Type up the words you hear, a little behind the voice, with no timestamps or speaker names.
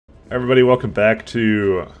Everybody, welcome back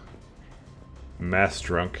to Mass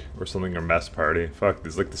Drunk or something, or Mass Party. Fuck,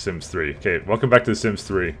 this is like The Sims 3. Okay, welcome back to The Sims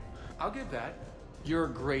 3. I'll give that. You're a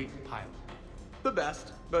great pilot. The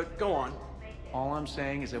best, but go on. All I'm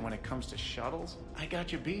saying is that when it comes to shuttles, I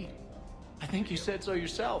got you beat. I think you said so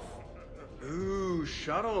yourself. Ooh,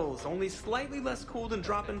 shuttles. Only slightly less cool than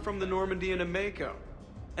dropping from the Normandy into Mako.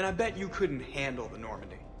 And I bet you couldn't handle the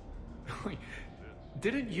Normandy. Wait,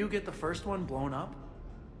 didn't you get the first one blown up?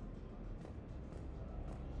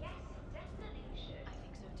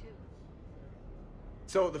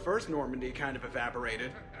 So the first Normandy kind of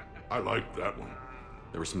evaporated. I liked that one.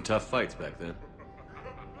 There were some tough fights back then.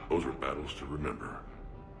 Those are battles to remember.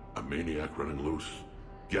 A maniac running loose.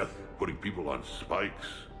 Geth putting people on spikes.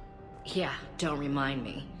 Yeah, don't remind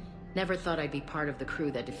me. Never thought I'd be part of the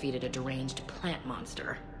crew that defeated a deranged plant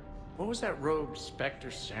monster. What was that rogue Spectre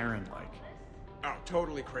Saren like? Oh,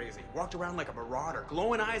 totally crazy. Walked around like a marauder,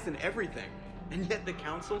 glowing eyes and everything. And yet the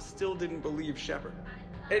council still didn't believe Shepard.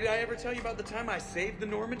 Hey, did I ever tell you about the time I saved the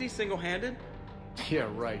Normandy single-handed? Yeah,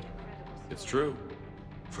 right. It's true.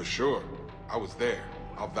 For sure. I was there.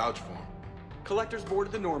 I'll vouch for him. Collectors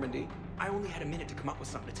boarded the Normandy. I only had a minute to come up with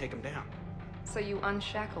something to take them down. So you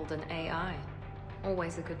unshackled an AI.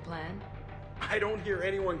 Always a good plan. I don't hear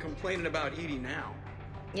anyone complaining about Edie now.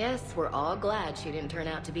 Yes, we're all glad she didn't turn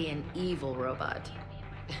out to be an evil robot.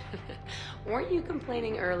 Weren't you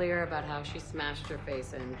complaining earlier about how she smashed her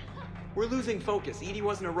face in? We're losing focus. Edie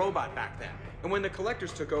wasn't a robot back then. And when the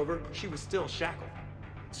Collectors took over, she was still shackled.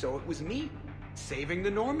 So it was me, saving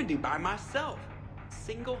the Normandy by myself.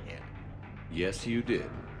 Single-handed. Yes, you did.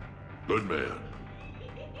 Good man.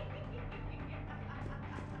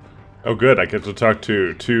 Oh good, I get to talk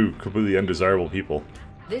to two completely undesirable people.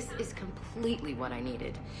 This is completely what I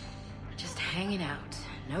needed. Just hanging out.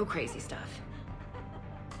 No crazy stuff.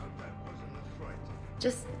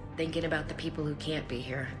 Just thinking about the people who can't be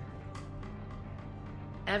here.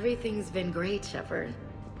 Everything's been great, Shepard.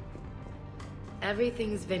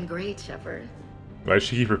 Everything's been great, Shepard. Why does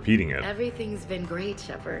she keep repeating it? Everything's been great,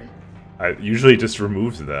 Shepard. I usually just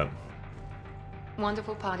removes that.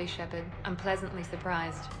 Wonderful party, Shepard. I'm pleasantly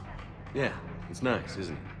surprised. Yeah, it's nice,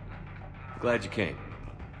 isn't it? Glad you came.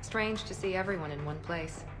 Strange to see everyone in one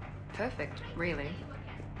place. Perfect, really.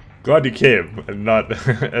 Glad you came and not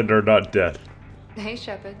and are not dead. Hey,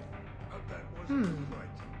 Shepard.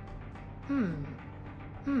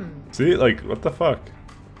 See, like, what the fuck?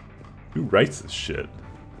 Who writes this shit?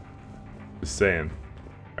 Just saying.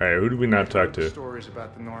 Alright, who did we not talk I've to? heard stories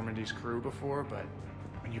about the Normandy's crew before, but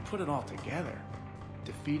when you put it all together,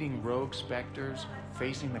 defeating rogue Spectres,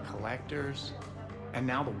 facing the Collectors, and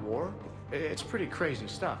now the war, it's pretty crazy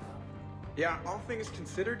stuff. Yeah, all things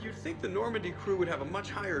considered, you'd think the Normandy crew would have a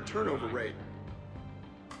much higher turnover rate.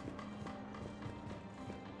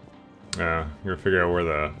 Yeah, you're gonna figure out where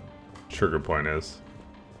the trigger point is.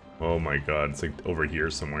 Oh my god, it's like over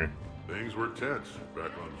here somewhere. Things were tense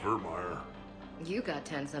back on Vermeer. You got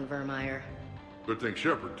tense on Vermeer. Good thing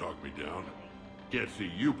Shepard talked me down. Can't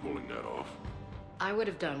see you pulling that off. I would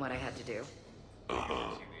have done what I had to do.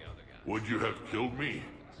 Would you have killed me?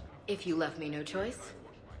 If you left me no choice?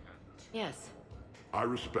 Yes. I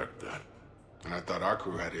respect that. And I thought our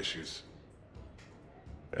crew had issues.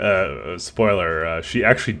 Spoiler, she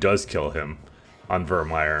actually does kill him on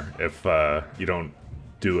Vermeer if you don't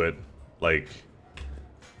do it, like,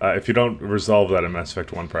 if you don't resolve that in Mass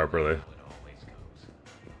Effect 1 properly.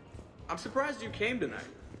 I'm surprised you came tonight.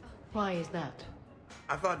 Why is that?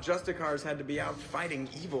 I thought Justicars had to be out fighting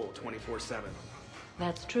evil 24/7.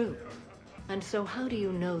 That's true. And so how do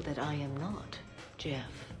you know that I am not,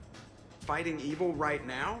 Jeff? Fighting evil right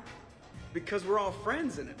now? Because we're all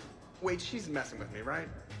friends in it. Wait, she's messing with me, right?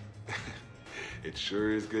 It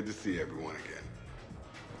sure is good to see everyone again.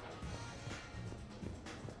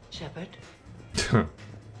 Shepard?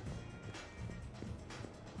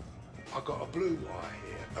 I got a blue wire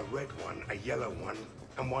here, a red one, a yellow one,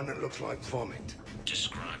 and one that looks like vomit.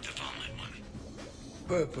 Describe the vomit one.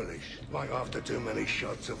 Purplish, like after too many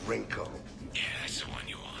shots of wrinkle. Yeah, that's the one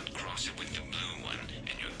you want. Cross it with the blue one, and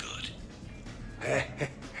you're good.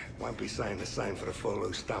 Won't be saying the same for the fool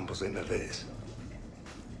who stumbles into this.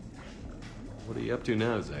 What are you up to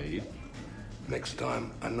now, Zaid? Next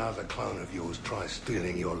time another clone of yours tries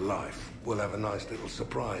stealing your life, we'll have a nice little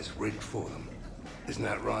surprise rigged for them. Isn't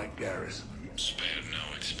that right, Garrus? Spared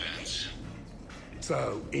no expense.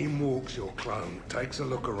 So, in walks your clone, takes a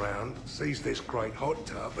look around, sees this great hot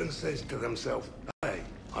tub, and says to themselves, hey,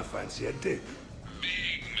 I fancy a dip.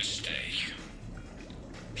 Big mistake.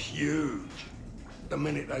 Huge. The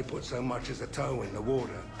minute they put so much as a toe in the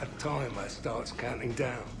water, a timer starts counting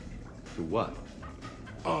down. To what?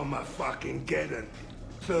 Armageddon.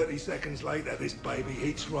 30 seconds later, this baby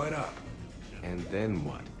heats right up. And then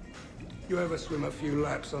what? You ever swim a few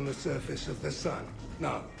laps on the surface of the sun?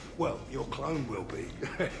 No. Well, your clone will be.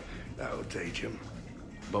 That'll teach him.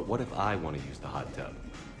 But what if I want to use the hot tub?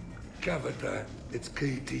 Covered that. It's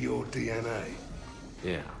key to your DNA.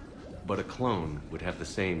 Yeah, but a clone would have the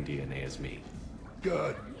same DNA as me.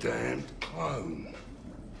 Goddamned clone.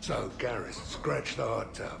 So, Garrus, scratch the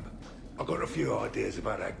hot tub. I've got a few ideas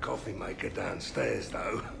about that coffee maker downstairs,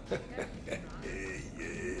 though.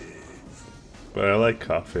 Yes. But I like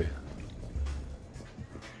coffee.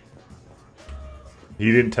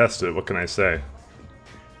 He didn't test it, what can I say?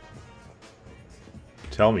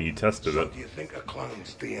 Tell me you tested So it. do you think a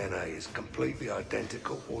clone's DNA is completely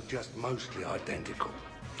identical or just mostly identical?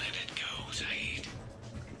 Let it go, Zaid.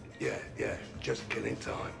 Yeah, just killing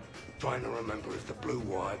time. Trying to remember if the blue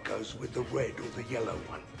wire goes with the red or the yellow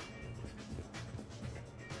one.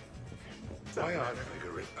 I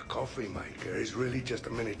figure it. A coffee maker is really just a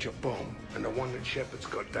miniature bomb, and the one that Shepard's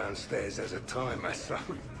got downstairs has a timer, so...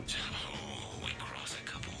 Oh, we cross a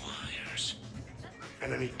couple wires.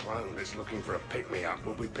 And any clone that's looking for a pick-me-up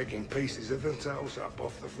will be picking pieces of themselves up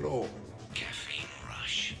off the floor. Caffeine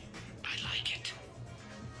rush. I like it.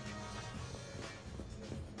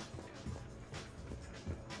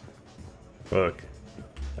 Fuck.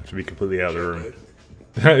 I have to be completely out of the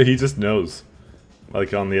room. He just knows.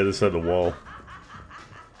 Like on the other side of the wall.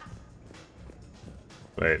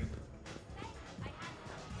 Wait.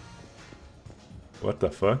 What the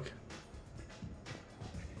fuck?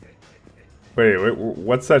 Wait,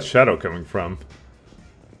 what's that shadow coming from?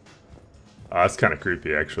 Oh, that's kind of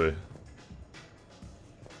creepy, actually.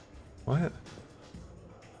 What?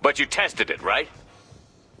 But you tested it, right?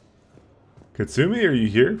 Katsumi, are you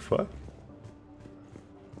here? Fuck.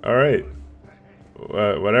 Alright.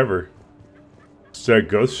 Whatever. Just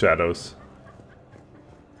ghost shadows.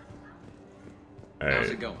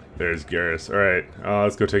 How's it going? There's Garrus. Alright,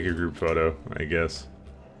 let's go take a group photo, I guess.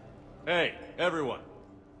 Hey, everyone.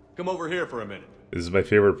 Come over here for a minute. This is my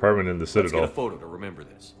favorite apartment in the Citadel. Let's get a photo to remember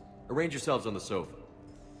this. Arrange yourselves on the sofa.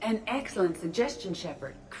 An excellent suggestion,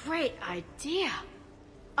 Shepard. Great idea.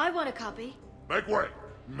 I want a copy. Make way!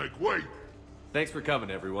 Make way! Thanks for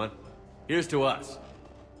coming, everyone. Here's to us.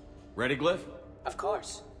 Ready, Glyph? Of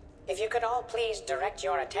course. If you could all please direct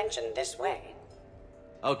your attention this way.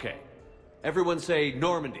 Okay. Everyone say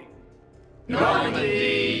Normandy.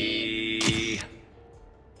 Normandy!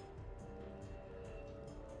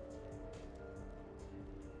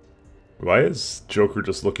 Why is Joker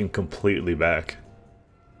just looking completely back?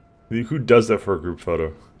 Who does that for a group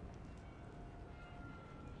photo?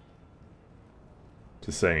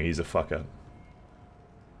 Just saying, he's a fuck up.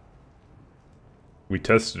 We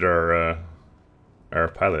tested our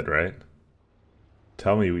pilot, right?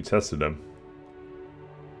 Tell me we tested him.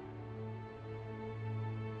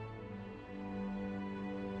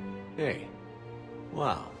 Hey.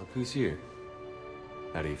 Wow, look who's here.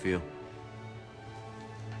 How do you feel?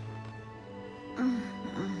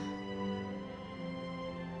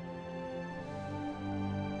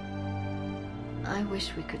 I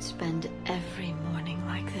wish we could spend every morning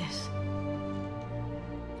like this.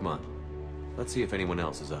 Come on. Let's see if anyone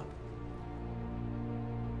else is up.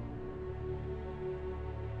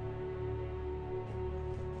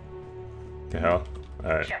 The hell?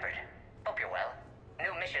 Alright. Shepard, hope you're well.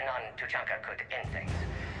 New mission on Tuchanka could end things.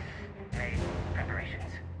 Made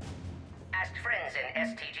preparations. Asked friends in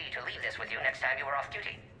STG to leave this with you next time you were off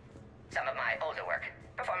duty. Some of my older work.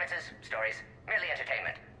 Performances, stories, merely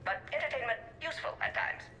entertainment. But entertainment useful at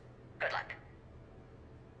times. Good luck.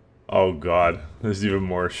 Oh god, there's even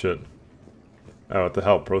more shit. Oh, what the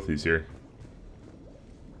hell? Prothy's here.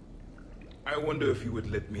 I wonder if you would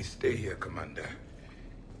let me stay here, Commander.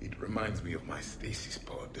 It reminds me of my stasis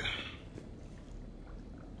pod.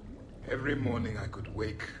 Every morning I could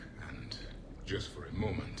wake and, just for a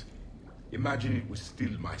moment, imagine it was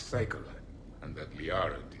still my cycle and that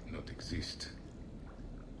Liara did not exist.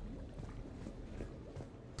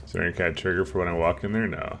 Is there any kind of trigger for when I walk in there?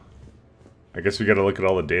 No. I guess we gotta look at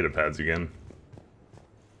all the data pads again.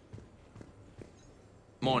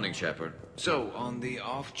 Morning, Shepard. So, on the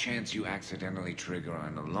off chance you accidentally trigger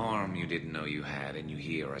an alarm you didn't know you had and you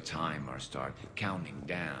hear a timer start counting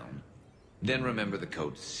down, then remember the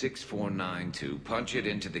code 6492, punch it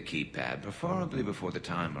into the keypad, preferably before the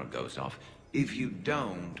timer goes off. If you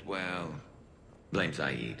don't, well, blame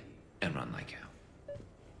Zaid and run like hell.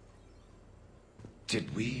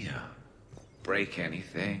 Did we, break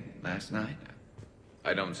anything last night?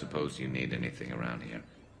 I don't suppose you need anything around here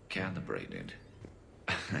calibrated.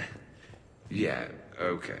 Yeah,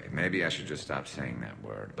 okay. Maybe I should just stop saying that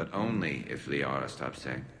word. But only if Liara stops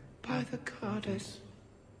saying, by the goddess.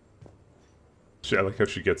 I like how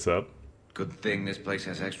she gets up. Good thing this place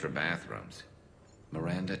has extra bathrooms.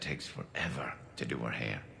 Miranda takes forever to do her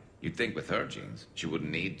hair. You'd think with her genes, she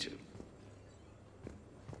wouldn't need to.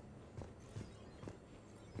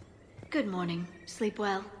 Good morning. Sleep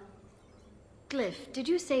well? Glyph, did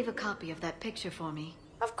you save a copy of that picture for me?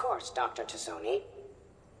 Of course, Dr. Tassoni.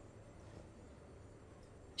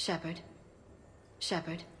 Shepard.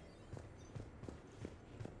 Shepard.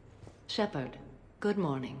 Shepard, good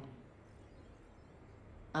morning.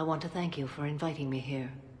 I want to thank you for inviting me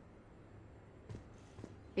here.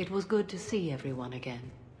 It was good to see everyone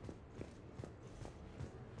again.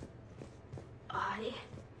 I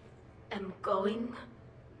am going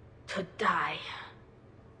to die.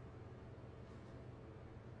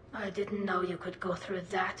 I didn't know you could go through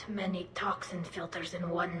that many toxin filters in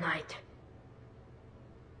one night.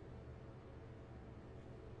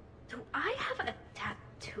 Do I have a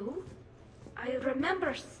tattoo? I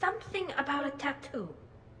remember something about a tattoo.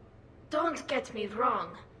 Don't get me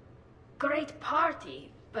wrong. Great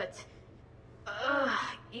party, but...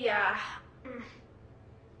 yeah.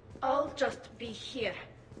 I'll just be here.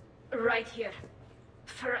 Right here.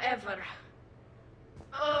 Forever.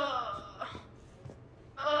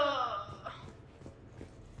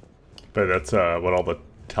 But that's what all the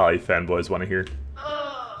Tali fanboys want to hear.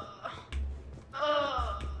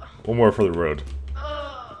 One more for the road.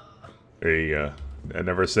 There you go. I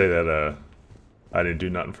never say that I didn't do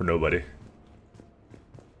nothing for nobody.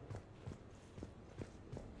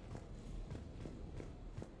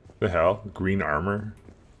 The hell? Green armor?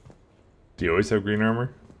 Do you always have green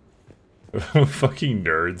armor? Fucking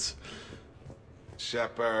nerds.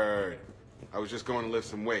 Shepard, I was just going to lift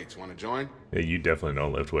some weights. Want to join? Yeah, you definitely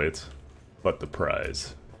don't lift weights. But the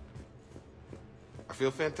prize. I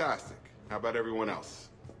feel fantastic. How about everyone else?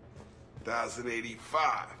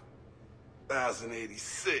 1,085.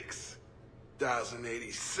 1,086.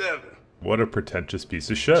 1,087. What a pretentious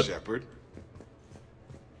piece of shit. Shepard.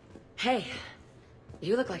 Hey,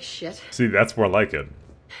 you look like shit. See, that's more like it.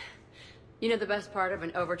 You know the best part of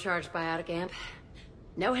an overcharged biotic amp?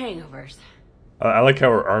 No hangovers. I like how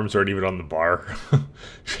her arms aren't even on the bar.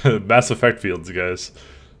 Mass Effect fields, guys.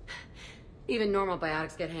 Even normal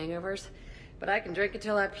biotics get hangovers, but I can drink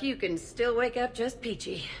until I puke and still wake up just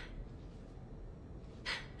peachy.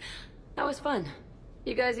 That was fun.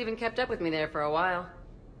 You guys even kept up with me there for a while.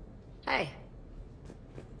 Hey.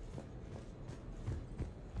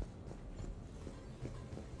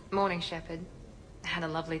 Morning, Shepard. I had a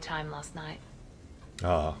lovely time last night.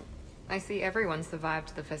 Ah. I see everyone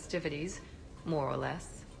survived the festivities, more or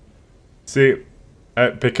less. See,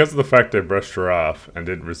 because of the fact I brushed her off and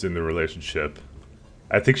didn't resume the relationship,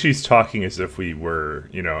 I think she's talking as if we were,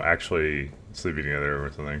 you know, actually sleeping together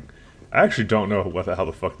or something. I actually don't know how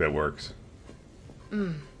the fuck that works.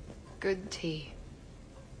 Good tea.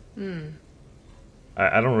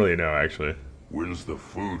 I don't really know, actually. When's the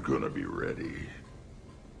food gonna be ready?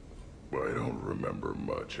 I don't remember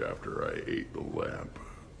much after I ate the lamp.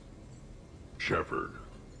 Shepard.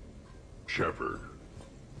 Shepard.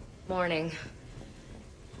 Morning.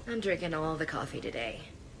 I'm drinking all the coffee today.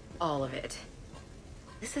 All of it.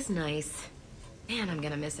 This is nice. Man, I'm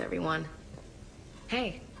gonna miss everyone.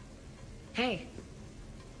 Hey. Hey.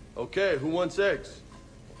 Okay, who wants eggs?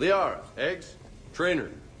 Liara, eggs? Trainer.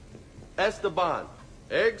 Esteban,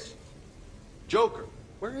 eggs? Joker,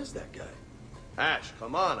 where is that guy? Ash,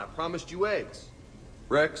 come on, I promised you eggs.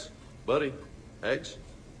 Rex, buddy, eggs?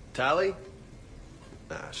 Tally?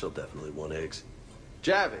 Nah, she'll definitely want eggs.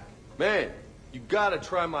 Javik, man, you gotta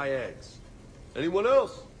try my eggs. Anyone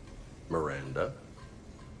else? Miranda.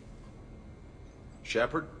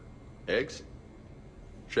 Shepard, eggs?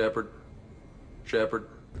 Shepard. Shepard.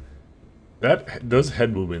 Those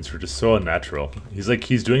head movements are just so unnatural.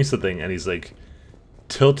 He's doing something and he's like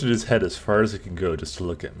tilted his head as far as it can go just to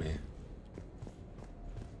look at me.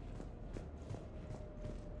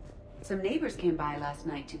 Some neighbors came by last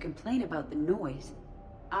night to complain about the noise.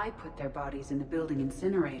 I put their bodies in the building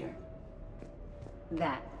incinerator.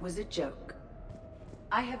 That was a joke.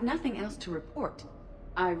 I have nothing else to report.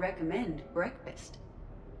 I recommend breakfast.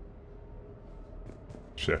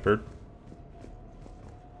 Shepard.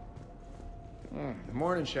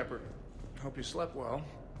 Morning, Shepard. Hope you slept well.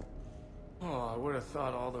 Oh, I would have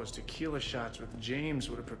thought all those tequila shots with James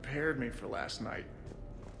would have prepared me for last night.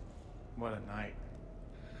 What a night.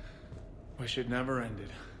 Wish it never ended.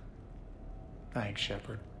 Thanks,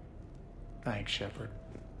 Shepard. Thanks, Shepard.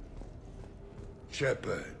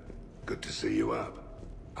 Shepard, good to see you up.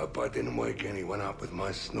 Hope I didn't wake anyone up with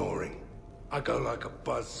my snoring. I go like a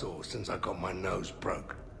buzzsaw since I got my nose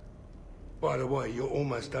broke. By the way, you're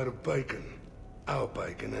almost out of bacon. Our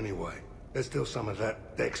bacon, anyway. There's still some of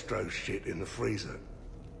that dextrose shit in the freezer.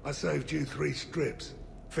 I saved you 3 strips.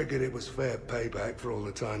 Figured it was fair payback for all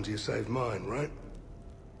the times you saved mine, right?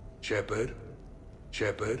 Shepard?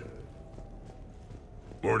 Shepard?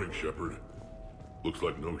 Morning, Shepard. Looks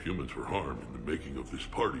like no humans were harmed in the making of this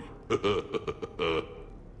party.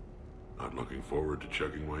 Not looking forward to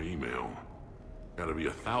checking my email. Gotta be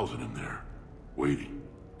 1,000 in there, waiting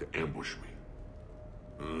to ambush me.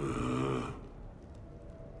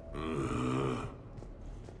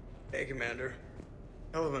 Hey, Commander.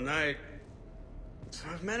 Hell of a night. So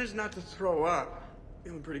I've managed not to throw up.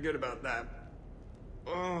 Feeling pretty good about that.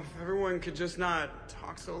 Oh, if everyone could just not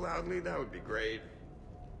talk so loudly, that would be great.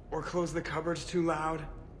 Or close the cupboards too loud.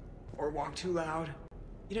 Or walk too loud.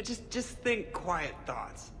 You know, just think quiet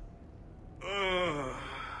thoughts. Ugh.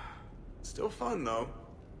 Still fun, though.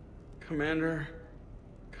 Commander.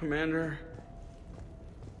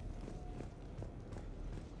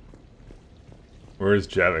 Where's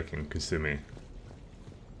Javik and Kasumi?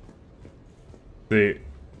 See,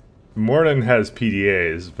 Morden has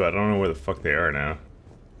PDAs, but I don't know where the fuck they are now.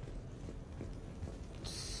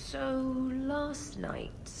 So, last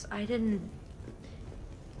night, I didn't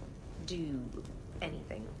do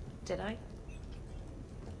anything, did I?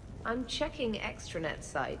 I'm checking extranet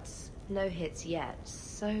sites. No hits yet,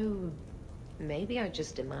 so maybe I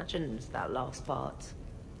just imagined that last part.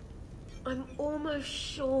 I'm almost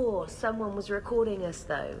sure someone was recording us,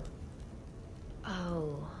 though.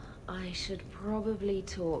 Oh, I should probably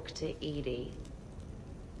talk to Edie.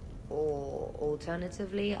 Or,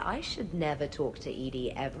 alternatively, I should never talk to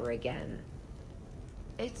Edie ever again.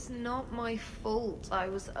 It's not my fault. I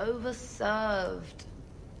was overserved.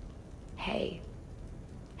 Hey.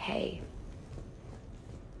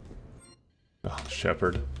 Oh,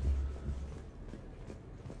 Shepard.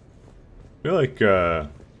 I feel like,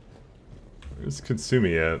 where's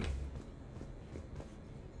Kasumi at?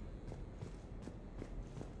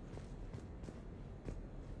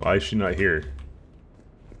 Why is she not here?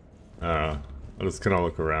 I'll just kind of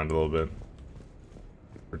look around a little bit.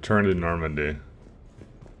 Return to Normandy.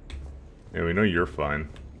 Yeah, we know you're fine.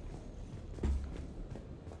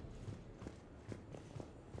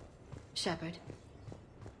 Shepard.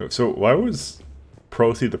 So why was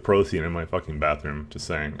Procy the Prothean in my fucking bathroom? Just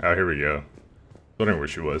saying. Oh, here we go. Wondering where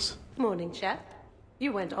she was. Morning, Chef.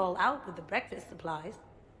 You went all out with the breakfast supplies.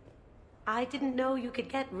 I didn't know you could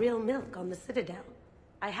get real milk on the Citadel.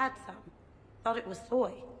 I had some. Thought it was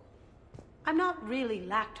soy. I'm not really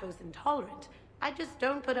lactose intolerant. I just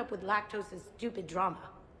don't put up with lactose's stupid drama.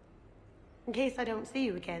 In case I don't see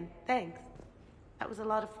you again, thanks. That was a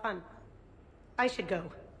lot of fun. I should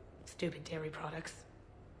go. Stupid dairy products.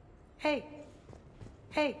 Hey.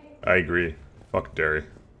 I agree. Fuck dairy.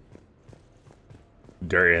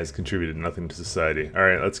 Dairy has contributed nothing to society.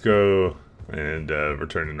 Alright, let's go and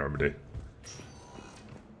return to Normandy.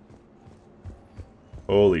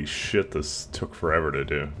 Holy shit, this took forever to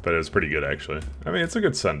do, but it was pretty good actually. I mean, it's a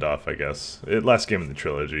good send-off, I guess. Last game in the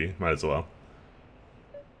trilogy, might as well.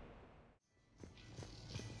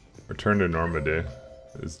 Return to Normandy.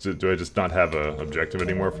 Do I just not have a objective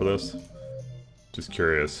anymore for this? Just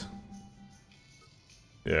curious.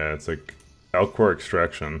 Yeah, it's like Alcor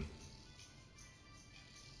extraction.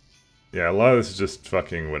 Yeah, a lot of this is just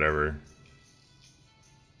fucking whatever.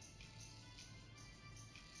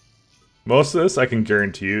 Most of this, I can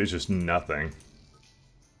guarantee you, is just nothing.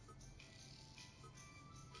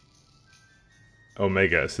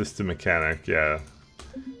 Omega, system mechanic, yeah.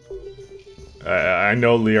 I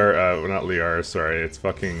know Liara, well, not Liara, sorry, it's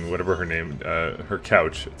fucking whatever her name, her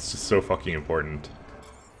couch. It's just so fucking important.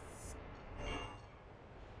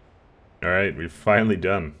 Alright, we've finally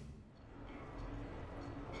done.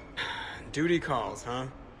 Duty calls, huh?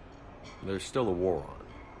 There's still a war on.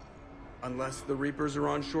 Unless the Reapers are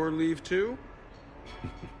on shore leave too?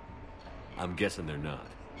 I'm guessing they're not.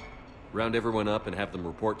 Round everyone up and have them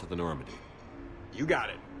report to the Normandy. You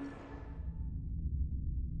got it.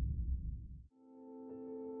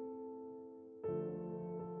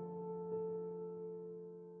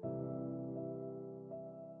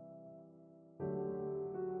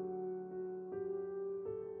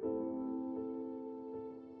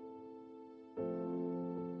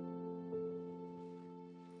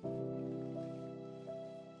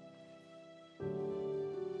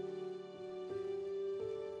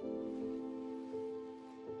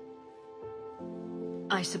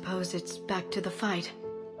 I suppose it's back to the fight.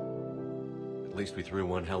 At least we threw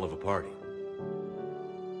one hell of a party.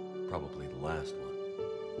 Probably the last one.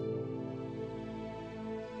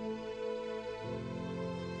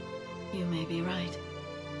 may be right.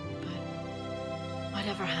 But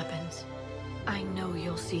whatever happens, I know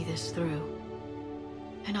you'll see this through.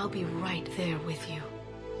 And I'll be right there with you.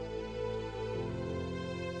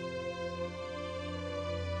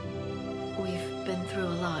 We've been through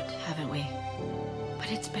a lot, haven't we?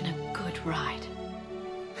 But it's been a good ride.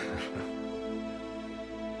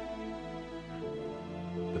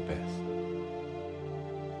 The best.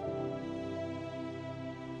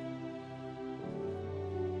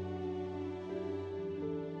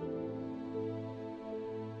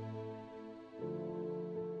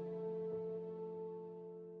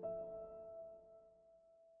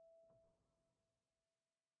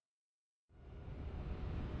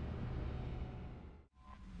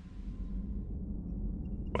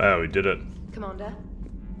 Wow, we did it. Commander?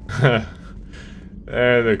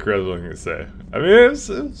 The crowd's looking to say. I mean,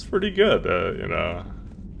 it's pretty good. You know,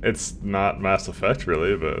 it's not Mass Effect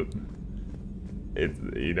really, but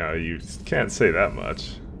you can't say that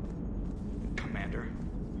much. Commander.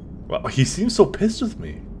 Well, he seems so pissed with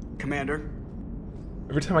me. Commander.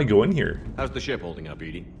 Every time I go in here. How's the ship holding up,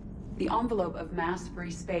 Edie? The envelope of mass-free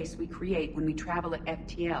space we create when we travel at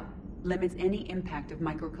FTL limits any impact of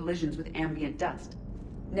microcollisions with ambient dust.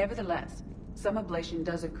 Nevertheless, some ablation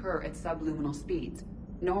does occur at subluminal speeds.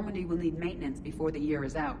 Normandy will need maintenance before the year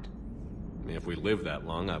is out. If we live that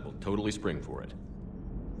long, I will totally spring for it.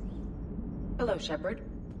 Hello, Shepard.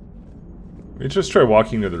 Let me just try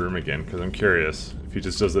walking into the room again, because I'm curious if he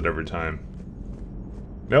just does it every time.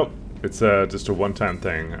 Nope, it's just a one-time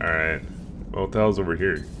thing. Alright. Well, what the hell's over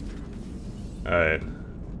here? Alright.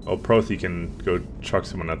 Oh, Prothi can go chuck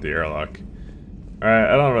someone at the airlock. Alright,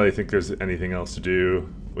 I don't really think there's anything else to do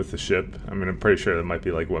with the ship. I mean, I'm pretty sure there might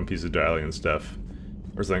be like one piece of dialing and stuff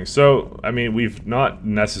or something. So, I mean, we've not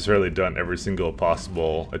necessarily done every single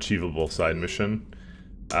possible achievable side mission.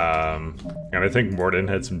 And I think Morden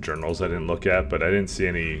had some journals I didn't look at, but I didn't see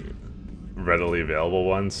any readily available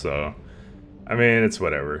ones, so I mean, it's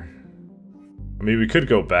whatever. I mean, we could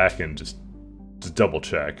go back and just double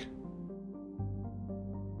check.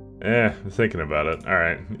 I'm thinking about it.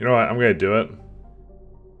 Alright, you know what? I'm gonna do it.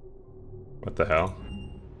 What the hell?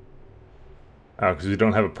 Oh, because we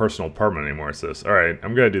don't have a personal apartment anymore, it says. Alright,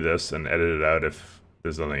 I'm gonna do this and edit it out if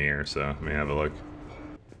there's nothing here, so let me have a look.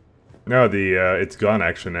 No, it's gone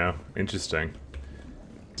actually now. Interesting.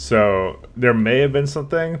 So, there may have been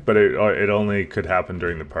something, but it only could happen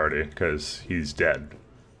during the party, because he's dead.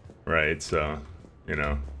 Right, so, you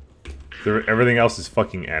know. Everything else is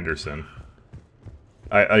fucking Anderson.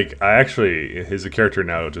 I actually, his character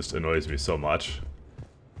now just annoys me so much.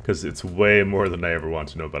 Because it's way more than I ever want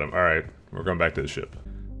to know about him. Alright, we're going back to the ship.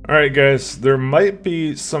 Alright guys, there might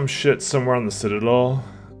be some shit somewhere on the Citadel.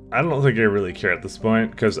 I don't think I really care at this point,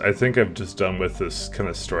 because I think I'm just done with this kind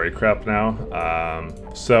of story crap now.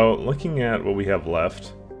 So, looking at what we have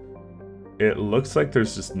left, it looks like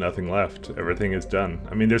there's just nothing left. Everything is done.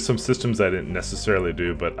 I mean, there's some systems I didn't necessarily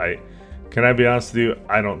do, but can I be honest with you?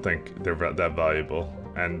 I don't think they're that valuable.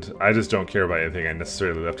 And I just don't care about anything I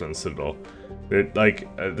necessarily left on the Citadel.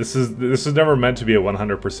 This is never meant to be a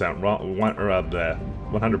 100% run,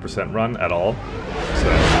 100% run at all. So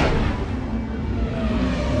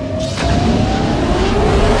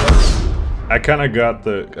I kind of got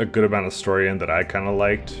a good amount of story in that I kind of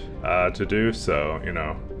liked to do. So you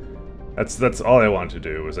know, that's all I wanted to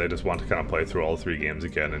do. Was I just want to kind of play through all 3 games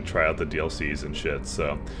again and try out the DLCs and shit.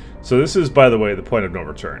 So this is, by the way, the point of no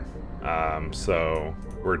return. So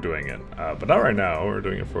we're doing it, but not right now. We're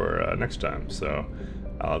doing it for next time. So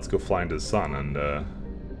let's go fly into the sun and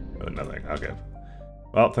nothing. Okay.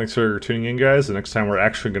 Well, thanks for tuning in, guys. The next time we're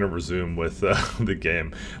actually gonna resume with the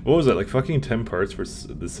game. What was it, like fucking 10 parts for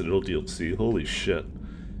the Citadel DLC? Holy shit!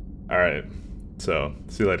 All right. So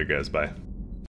see you later, guys. Bye.